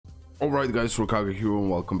Alright guys, RoKage here and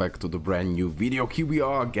welcome back to the brand new video. Here we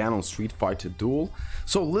are again on Street Fighter Duel.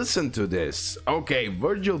 So listen to this. Okay,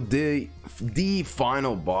 Vergil the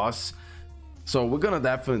final boss. So we're gonna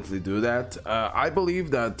definitely do that. I believe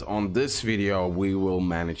that on this video we will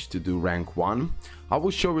manage to do rank 1. I will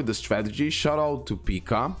show you the strategy. Shout out to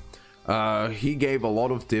Pika. He gave a lot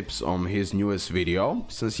of tips on his newest video.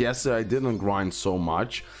 Since yesterday I didn't grind so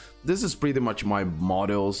much. This is pretty much my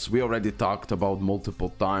models. We already talked about multiple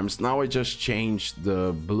times. Now I just changed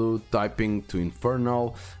the blue typing to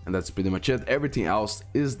infernal and that's pretty much it. Everything else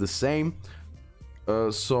is the same.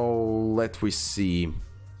 So let we see.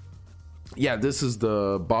 Yeah, this is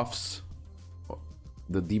the buffs,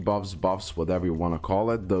 the debuffs, buffs, whatever you want to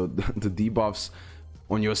call it. The debuffs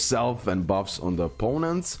on yourself and buffs on the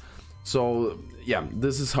opponents. So yeah,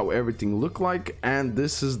 this is how everything look like, and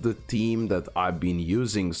this is the team that I've been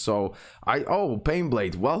using. So oh,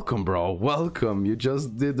 Painblade, welcome bro, welcome, you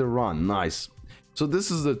just did the run, nice. So this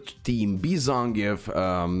is the team: Zangief,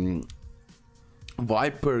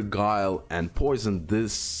 Viper, Guile and Poison.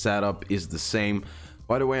 This setup is the same.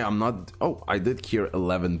 By the way, I'm not, oh, I did hear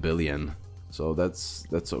 11 billion, so that's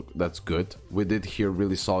good. We did hear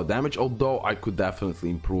really solid damage, although I could definitely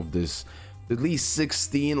improve this at least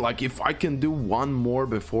 16. Like if I can do one more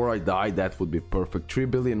before I die, that would be perfect. 3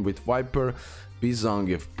 billion with Viper,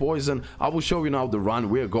 Zangief, Poison. I will show you now the run.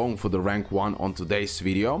 We are going for the rank 1 on today's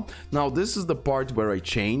video. Now this is the part where I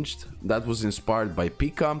changed. That was inspired by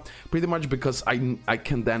Pika, pretty much because I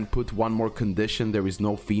can then put one more condition. There is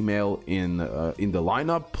no female in the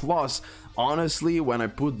lineup. Plus, honestly, when I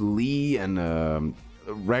put Lee and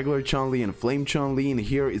regular Chun-Li and Flame Chun-Li in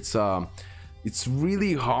here, it's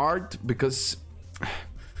really hard because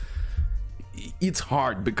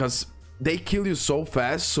they kill you so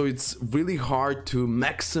fast, so it's really hard to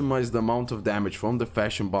maximize the amount of damage from the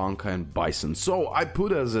Fashion Blanca and Bison. So I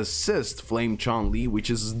put as assist Flame Chun-Li,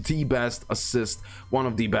 which is the best assist, one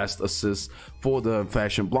of the best assists for the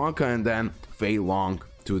Fashion Blanca, and then Fei Long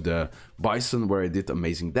to the Bison, where I did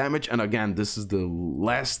amazing damage. And again, this is the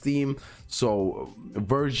last team, so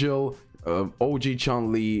Vergil, OG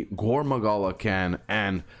Chun-Li, Gormagala Can,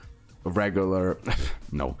 and regular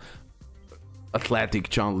no, athletic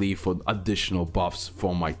Chun-Li for additional buffs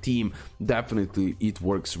for my team. Definitely it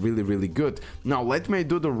works really good. Now let me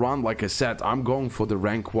do the run. Like I said, I'm going for the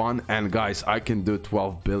rank 1, and guys, I can do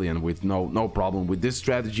 12 billion with no problem with this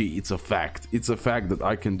strategy. It's a fact that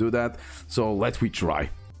I can do that, so let me try.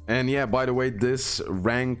 And yeah, by the way, this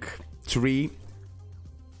rank 3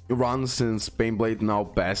 run, since Painblade now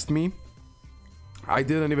passed me, I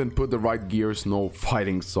didn't even put the right gears, no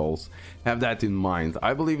fighting souls. Have that in mind.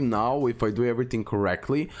 I believe now, if I do everything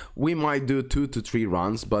correctly, we might do 2 to 3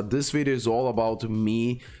 runs, but this video is all about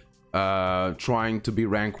me trying to be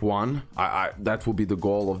rank 1. That will be the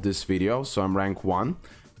goal of this video, so I'm rank 1.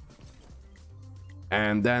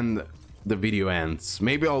 And then the video ends.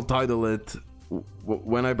 Maybe I'll title it,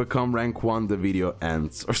 when I become rank 1, the video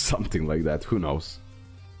ends, or something like that, who knows.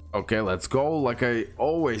 Okay, let's go. Like I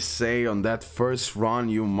always say, on that first run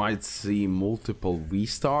you might see multiple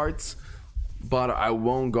restarts, but I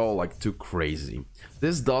won't go like too crazy.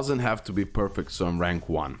 This doesn't have to be perfect, so I'm rank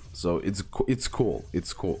 1, so it's cool.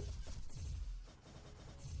 It's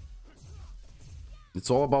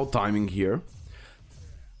all about timing here,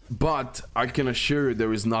 but I can assure you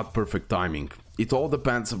there is not perfect timing. It all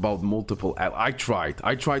depends about multiple. I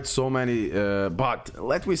tried so many, but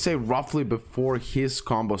let me say roughly before his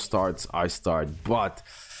combo starts, I start. But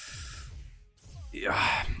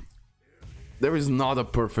yeah, there is not a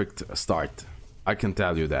perfect start. I can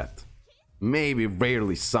tell you that. Maybe,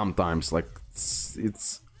 rarely, sometimes. Like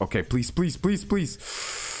it's okay. Please.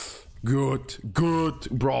 Good,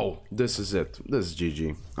 bro. This is it. This is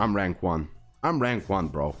GG. I'm rank 1. I'm rank 1,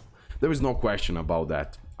 bro. There is no question about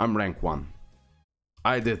that. I'm rank 1.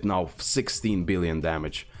 I did now 16 billion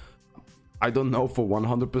damage. I don't know for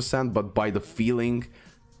 100%, but by the feeling,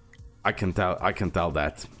 I can tell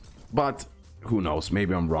that. But who knows?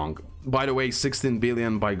 Maybe I'm wrong. By the way, 16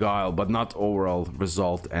 billion by Guile, but not overall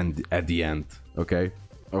result and at the end. Okay,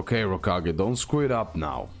 RoKage, don't screw it up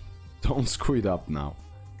now. Don't screw it up now.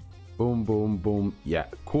 Boom. Yeah,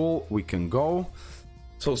 cool. We can go.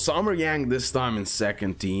 So Summer Yang this time in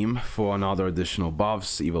second team for another additional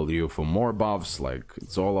buffs, Evil Ryu for more buffs. Like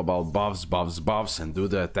it's all about buffs, and do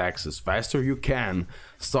the attacks as faster you can.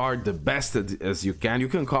 Start the best as you can. You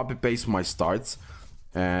can copy paste my starts,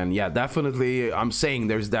 and yeah, definitely I'm saying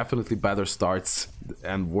there's definitely better starts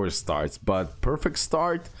and worse starts, but perfect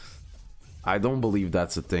start, I don't believe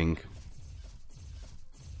that's a thing.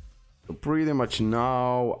 So pretty much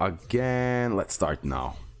now again, let's start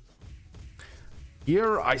now.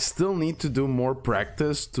 Here I still need to do more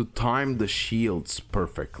practice to time the shields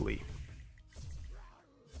perfectly.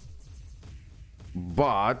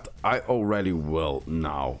 But I already will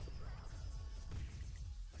now.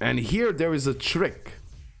 And here there is a trick.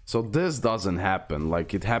 So this doesn't happen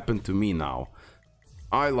like it happened to me now.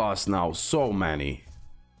 I lost now so many.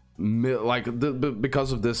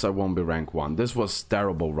 Because of this I won't be rank 1. This was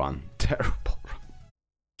terrible run. Terrible run.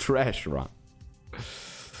 Trash run.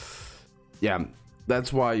 Yeah,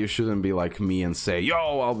 that's why you shouldn't be like me and say,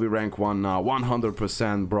 yo, I'll be rank 1 now.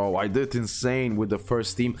 100%, bro. I did insane with the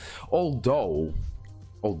first team. Although,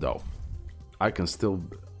 I can still...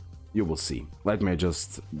 You will see. Let me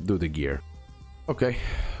just do the gear. Okay,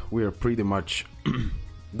 we are pretty much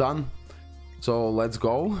done. So let's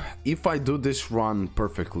go. If I do this run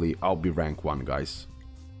perfectly, I'll be rank 1, guys.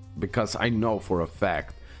 Because I know for a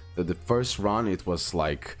fact that the first run, it was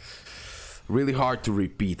like really hard to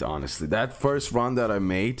repeat, honestly. That first run that I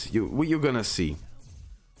made, you're gonna see.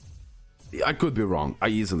 I could be wrong. I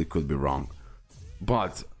easily could be wrong.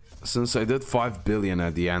 But since I did 5 billion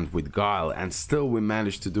at the end with Guile, and still we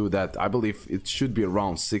managed to do that, I believe it should be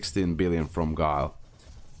around 16 billion from Guile.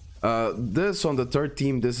 This on the third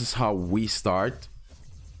team, this is how we start.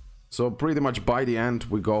 So pretty much by the end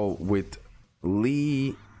we go with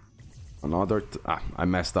Lee. I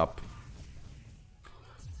messed up.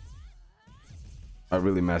 I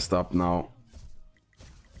really messed up now.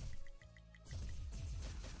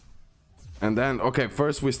 And then, okay,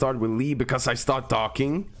 first we start with Lee because I start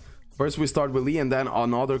talking. First we start with Lee and then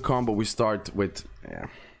another combo we start with... Yeah,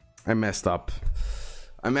 I messed up.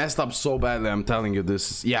 I messed up so badly, I'm telling you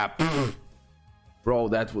this. Yeah, bro,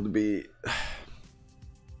 that would be...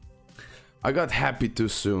 I got happy too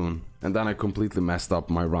soon, and then I completely messed up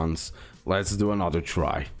my runs. Let's do another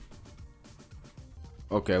try.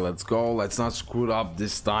 Okay, let's go. Let's not screw it up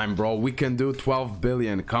this time, bro. We can do 12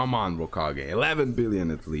 billion. Come on, RoKage. 11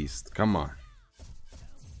 billion at least. Come on.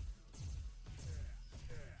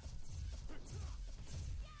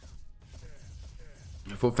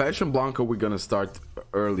 For Fashion Blanca, we're gonna start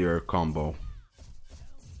earlier combo.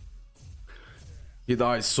 He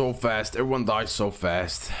dies so fast. Everyone dies so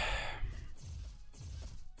fast.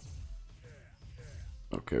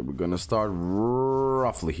 Okay, we're gonna start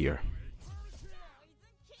roughly here.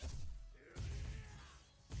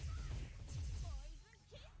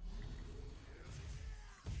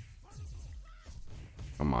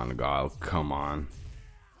 Come on, Guile. Come on.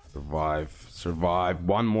 Survive. Survive.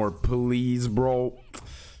 One more, please, bro.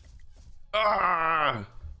 Ah!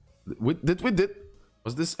 We did.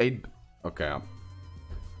 Was this 8? Okay.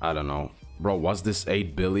 I don't know. Bro, was this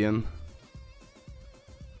 8 billion?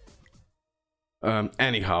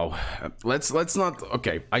 Anyhow, let's not.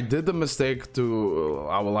 Okay, I did the mistake to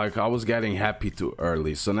I was getting happy too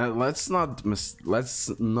early, so now let's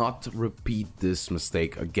not repeat this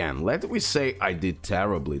mistake again. Let me say I did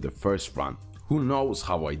terribly the first run. Who knows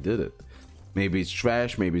how I did it? Maybe it's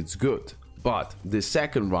trash, maybe it's good, but the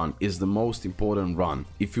second run is the most important run.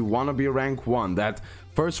 If you want to be rank 1, that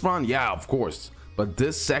first run, yeah, of course, but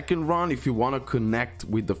this second run, if you want to connect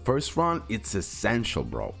with the first run, it's essential,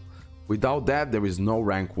 bro. Without that, there is no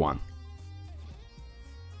rank 1.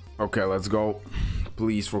 Okay, let's go.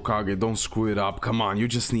 Please, RoKage, don't screw it up. Come on, you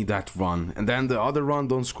just need that run. And then the other run,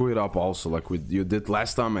 don't screw it up also, like you did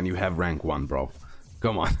last time, and you have rank 1, bro.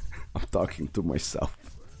 Come on. I'm talking to myself.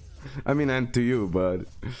 I mean, and to you, but...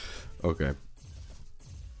 Okay.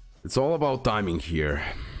 It's all about timing here.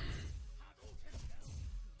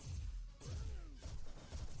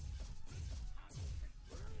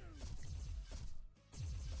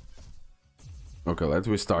 Okay, let's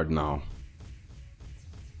restart now.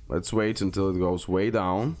 Let's wait until it goes way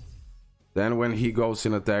down. Then when he goes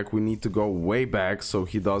in attack, we need to go way back so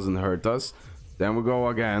he doesn't hurt us. Then we go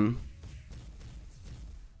again.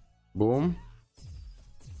 Boom.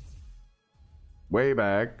 Way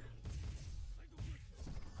back.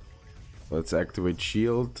 Let's activate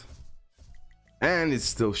shield. And it's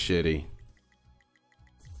still shitty.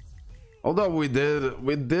 Although we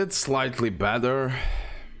did slightly better.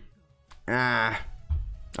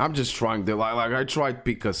 I'm just trying to like I tried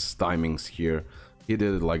Pika's timings here. He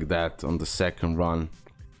did it like that on the second run.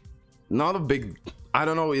 Not a big, I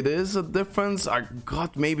don't know, it is a difference. I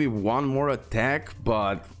got maybe one more attack,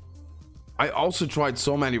 but I also tried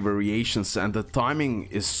so many variations and the timing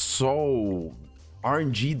is so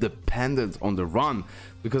RNG dependent on the run,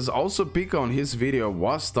 because also Pika on his video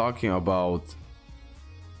was talking about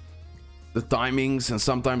the timings, and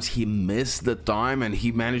sometimes he missed the time and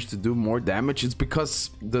he managed to do more damage. It's because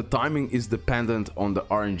the timing is dependent on the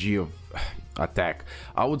RNG of attack.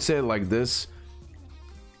 I would say it like this: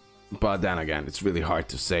 But then again, it's really hard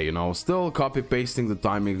to say, you know. Still, copy pasting the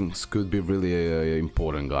timings could be really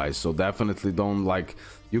important, guys. So definitely don't, like,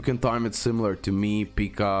 you can time it similar to me,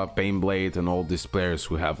 Pika, Painblade, and all these players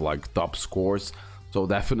who have like top scores. So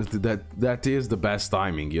definitely that is the best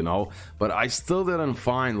timing, you know. But I still didn't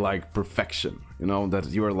find like perfection, you know, that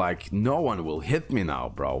you're like, no one will hit me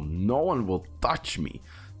now, bro. No one will touch me.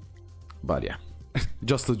 But yeah,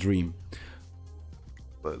 just a dream.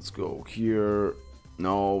 Let's go here.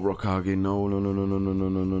 No, RoKage, no.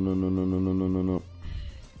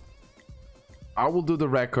 I will do the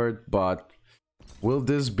record, but will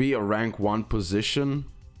this be a rank 1 position?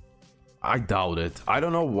 I doubt it. I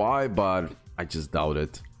don't know why, but I just doubt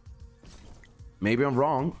it. Maybe I'm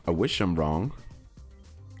wrong. I wish I'm wrong.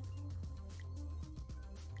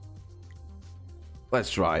 Let's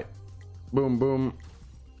try. Boom, boom.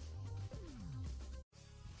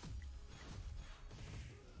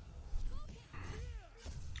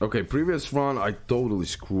 Okay, previous run I totally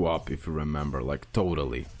screw up, if you remember, like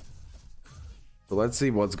totally. So let's see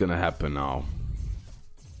what's gonna happen now.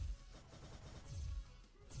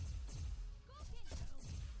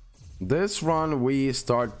 This run we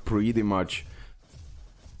start pretty much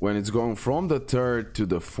when it's going from the 3rd to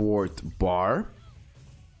the 4th bar.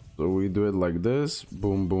 So we do it like this,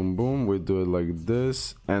 boom, boom, boom, we do it like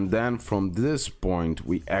this. And then from this point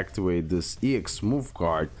we activate this EX move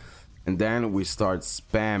card. And then we start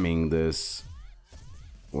spamming this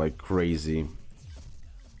like crazy.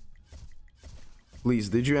 Please,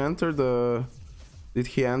 did he enter the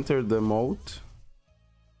mode?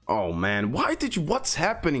 Oh man, what's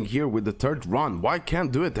happening here with the 3rd run? Why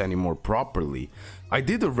can't do it anymore properly? I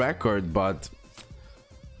did a record, but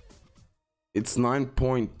it's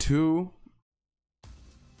 9.2.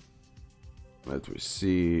 Let me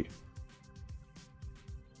see.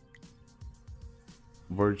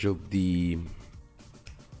 Vergil D.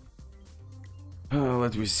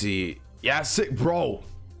 Let me see. Yeah, sick, bro.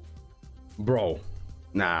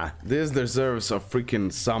 Nah, this deserves a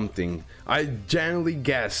freaking something. I genuinely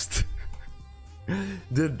guessed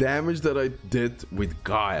the damage that I did with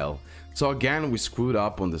Guile. So again, we screwed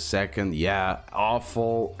up on the 2nd. Yeah,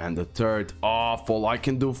 awful. And the 3rd, awful. I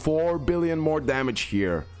can do 4 billion more damage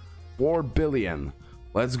here. 4 billion.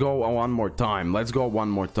 Let's go one more time.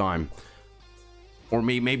 Or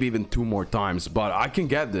maybe even 2 more times, but I can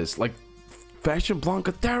get this. Like, Fashion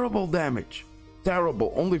Blanca, terrible damage.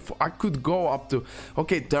 Terrible. Only I could go up to,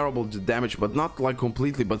 okay, terrible damage, but not like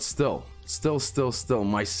completely, but still.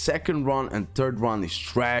 My 2nd run and 3rd run is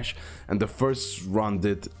trash, and the 1st run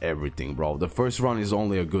did everything, bro. The 1st run is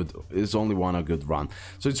only a good run.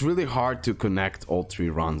 So it's really hard to connect all 3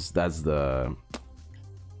 runs. That's the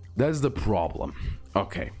problem.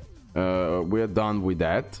 Okay, we're done with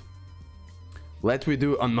that. Let me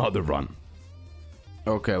do another run.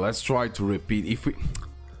 Okay, let's try to repeat.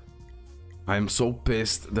 I'm so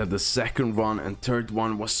pissed that the 2nd run and 3rd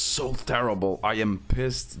one was so terrible. I am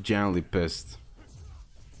pissed, genuinely pissed.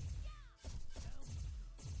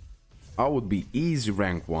 I would be easy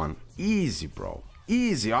rank 1. Easy, bro.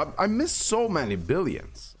 Easy. I missed so many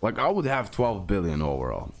billions. Like, I would have 12 billion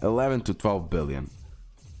overall. 11 to 12 billion.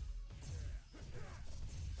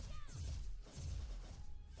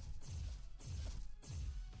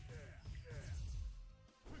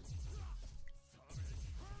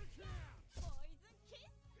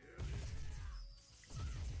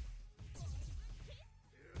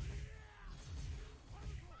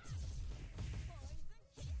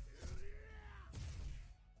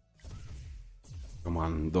 Come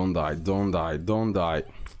on, don't die.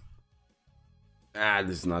 Ah,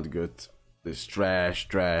 this is not good. This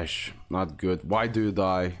trash, not good. Why do you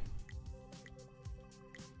die?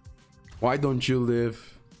 Why don't you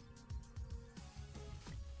live?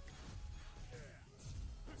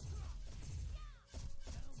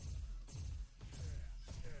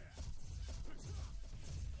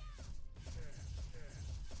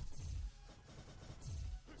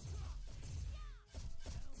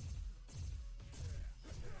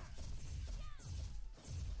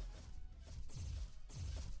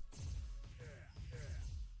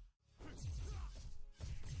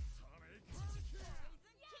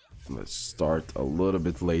 Let's start a little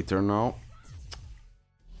bit later now.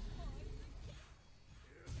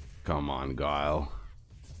 Come on, Guile.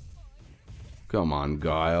 Come on,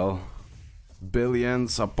 Guile.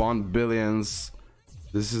 Billions upon billions.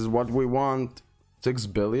 This is what we want. 6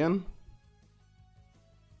 billion?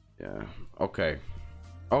 Yeah, okay.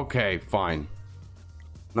 Okay, fine.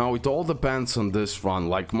 Now it all depends on this run.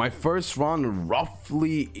 Like my first run,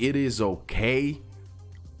 roughly it is okay.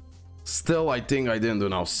 Still, I think I didn't do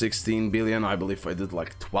now 16 billion. I believe I did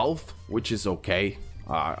like 12, which is okay.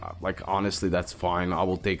 Like, honestly, that's fine. I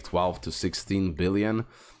will take 12 to 16 billion.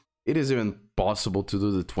 It is even possible to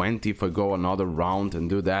do the 20 if I go another round and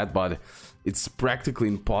do that, but it's practically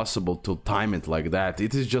impossible to time it like that.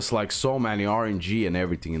 It is just like so many RNG and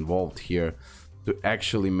everything involved here to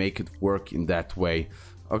actually make it work in that way.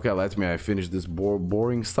 Okay, let me finish this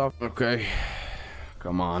boring stuff. Okay,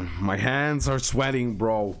 come on, my hands are sweating,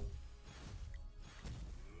 bro.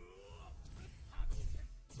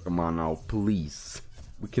 Come on now, please.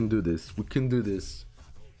 We can do this. We can do this.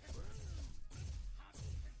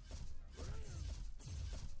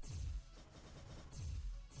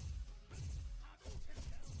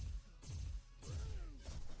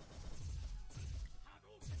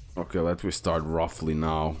 Okay, let me start roughly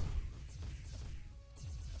now.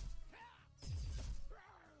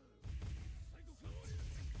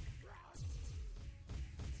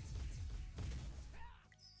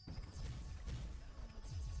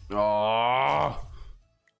 Oh,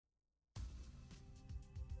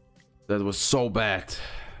 that was so bad.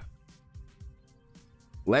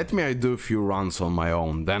 Let me do a few runs on my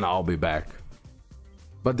own, then I'll be back.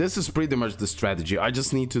 But this is pretty much the strategy. I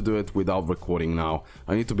just need to do it without recording now.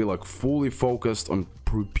 I need to be like fully focused on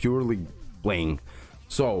purely playing.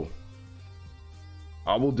 So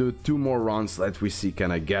I will do 2 more runs. Let me see,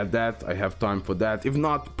 can I get that? I have time for that. If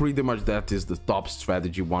not, pretty much that is the top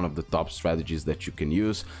strategy, one of the top strategies that you can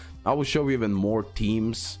use. I will show you even more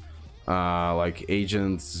teams, like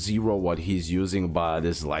Agent Zero, what he's using, but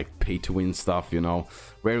this is like pay to win stuff, you know.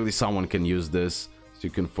 Rarely someone can use this, so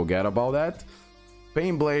you can forget about that.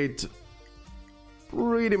 Painblade,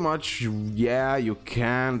 pretty much, yeah, you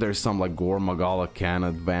can. There's some like Gore Magala can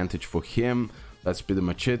advantage for him. That's pretty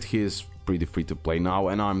much it. He's pretty free to play now,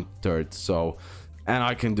 and I'm third, so, and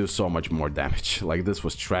I can do so much more damage. Like, this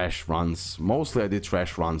was trash runs. Mostly I did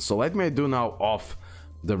trash runs. So let me do now off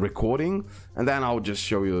the recording, and then I'll just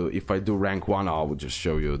show you. If I do rank 1, I will just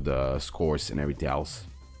show you the scores and everything else.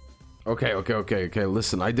 Okay,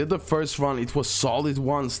 listen, I did the first run. It was solid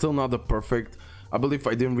one, still not the perfect. I believe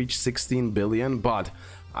I didn't reach 16 billion, but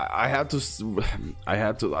I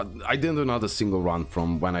didn't do not a single run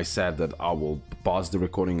from when I said that I will pause the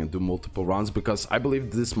recording and do multiple runs, because I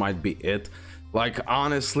believe this might be it. Like,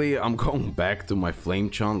 honestly, I'm going back to my Flame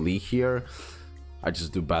Chun-Li here. I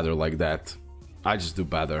just do better like that. I just do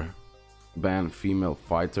better. Ban female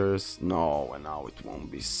fighters. No, and now it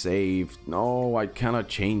won't be saved. No, I cannot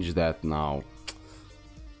change that now.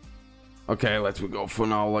 Okay, let me go for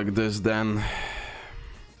now like this then.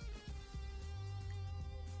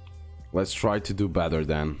 Let's try to do better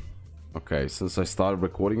then. Okay, since I started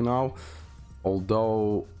recording now,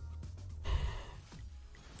 although...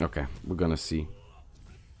 Okay, we're gonna see.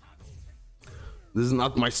 This is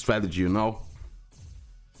not my strategy, you know.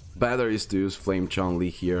 Better is to use Flame Chun-Li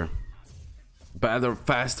here. Better,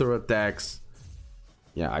 faster attacks.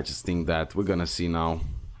 Yeah, I just think that we're gonna see now.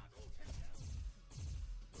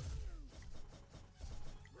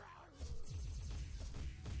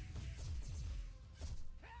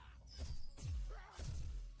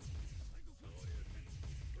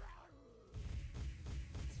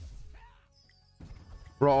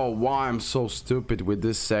 Bro, why I'm so stupid with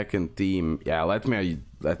this second team? Yeah, let me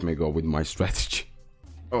go with my strategy.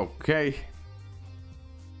 Okay.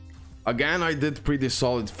 Again, I did pretty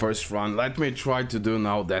solid first run. Let me try to do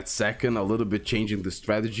now that second, a little bit changing the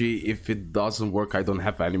strategy. If it doesn't work, I don't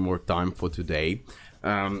have any more time for today.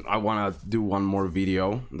 I want to do one more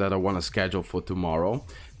video that I want to schedule for tomorrow.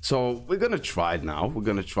 So we're gonna try it now. We're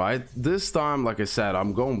gonna try it. This time, like I said,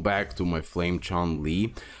 I'm going back to my Flame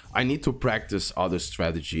Chun-Li. I need to practice other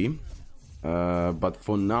strategy. But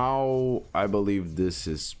for now, I believe this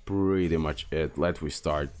is pretty much it. Let me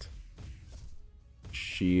start.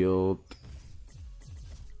 Shield.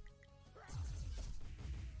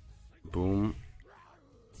 Boom.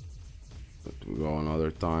 Let me go another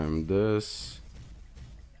time. This,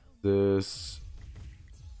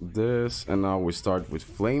 and now we start with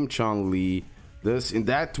Flame Chun-Li. This, in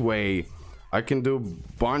that way, I can do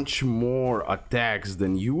bunch more attacks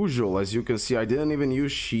than usual. As you can see, I didn't even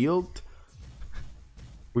use shield,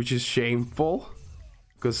 which is shameful,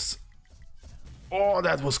 because oh,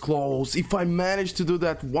 that was close. If I manage to do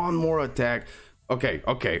that one more attack.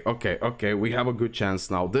 Okay, we have a good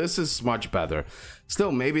chance now. This is much better.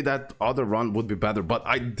 Still, maybe that other run would be better, but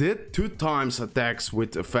I did 2 times attacks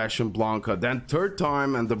with Fashion Blanca, then 3rd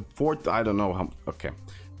time, and the 4th, I don't know how. Okay.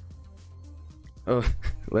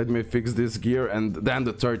 Let me fix this gear, and then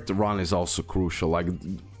the 3rd run is also crucial. Like,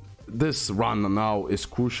 this run now is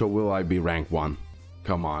crucial. Will I be rank 1?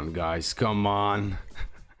 Come on, guys, come on.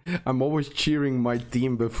 I'm always cheering my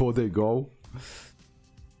team before they go.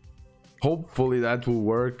 Hopefully that will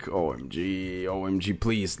work. OMG, OMG,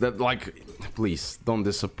 please. That, like, please don't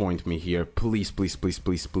disappoint me here. Please, please, please,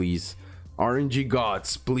 please, please. RNG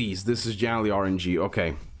gods, please. This is generally RNG.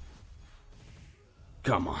 Okay.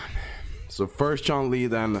 Come on. So first Chun-Li,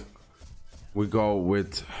 then we go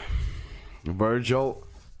with Vergil.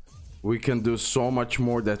 We can do so much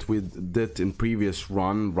more that we did in previous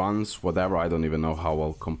runs, whatever. I don't even know how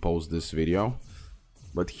I'll compose this video.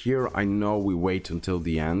 But here I know we wait until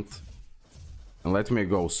the end. And let me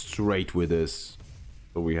go straight with this.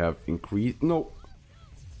 So we have increased... No.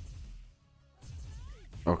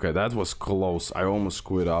 Okay, that was close. I almost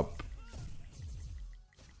screwed up.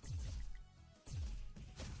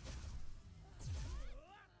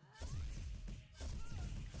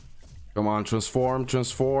 Come on, transform,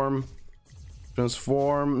 transform.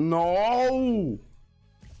 Transform. No!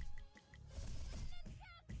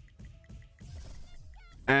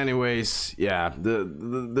 Anyways, yeah,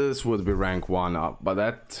 this would be rank 1 up, but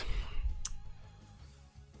that...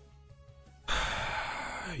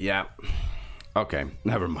 yeah. Okay,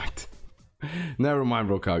 never mind. Never mind,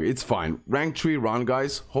 RoKage. It's fine. Rank 3 run,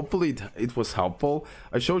 guys. Hopefully it was helpful.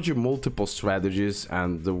 I showed you multiple strategies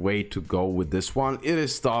and the way to go with this one. It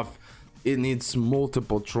is tough. It needs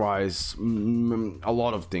multiple tries. A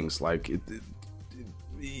lot of things. Like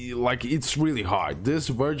it's really hard. This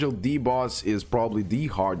Vergil D boss is probably the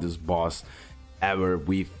hardest boss ever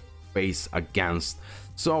we face against.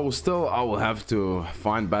 So still, I will have to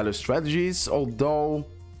find better strategies, although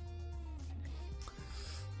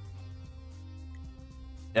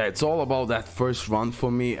yeah, it's all about that first run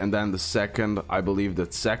for me, and then the second. I believe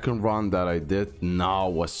that second run that I did now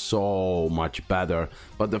was so much better,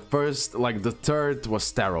 but the first, like the third,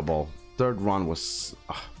 was terrible. Third run was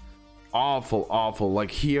awful.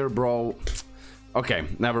 Like here, bro. Okay,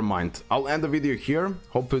 never mind. I'll end the video here.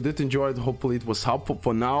 Hopefully you did enjoy it. Hopefully it was helpful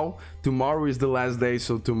for now. Tomorrow is the last day,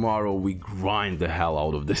 so tomorrow we grind the hell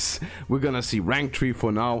out of this. We're gonna see rank 3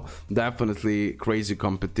 for now. Definitely crazy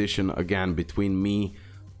competition again between me,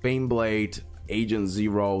 Painblade, Agent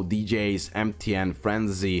Zero, DJs, MTN,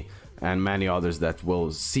 Frenzy, and many others that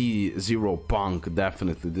will see. Zero Punk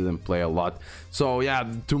definitely didn't play a lot. So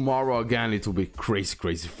yeah, tomorrow again it will be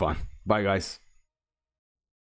crazy fun. Bye guys.